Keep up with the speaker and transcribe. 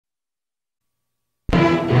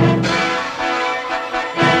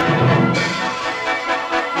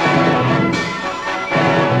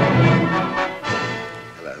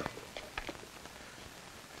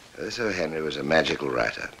This O. Henry was a magical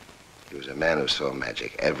writer. He was a man who saw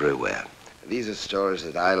magic everywhere. These are stories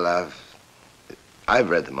that I love. I've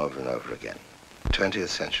read them over and over again. 20th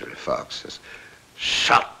Century Fox has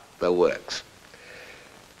shot the works.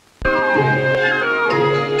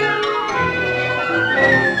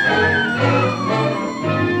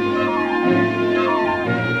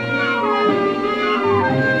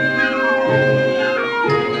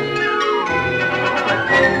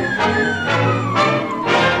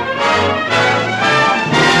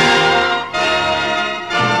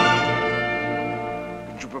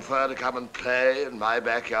 To come and play in my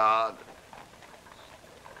backyard?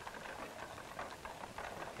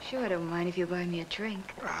 Sure, I don't mind if you buy me a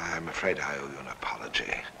drink. I'm afraid I owe you an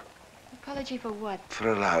apology. Apology for what?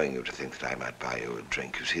 For allowing you to think that I might buy you a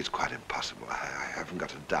drink. You see, it's quite impossible. I haven't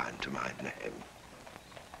got a dime to my name.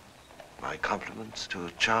 My compliments to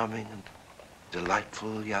a charming and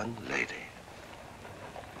delightful young lady.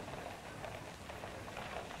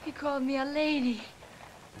 He called me a lady.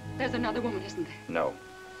 There's another woman, isn't there? No.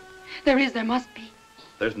 There is, there must be.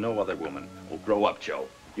 There's no other woman. Well, grow up, Joe.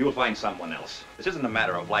 You'll find someone else. This isn't a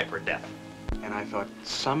matter of life or death. And I thought,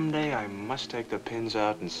 someday I must take the pins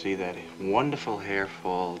out and see that wonderful hair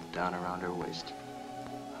fall down around her waist.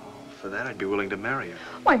 Oh, for that, I'd be willing to marry her.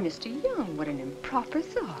 Why, Mr. Young, what an improper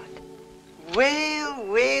thought. Well,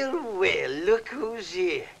 well, well, look who's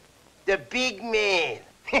here. The big man.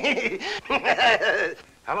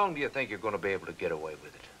 How long do you think you're going to be able to get away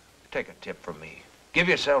with it? Take a tip from me. Give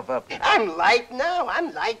yourself up. I'm light now.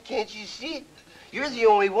 I'm light, can't you see? You're the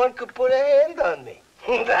only one could put a hand on me.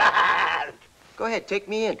 Go ahead, take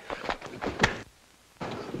me in.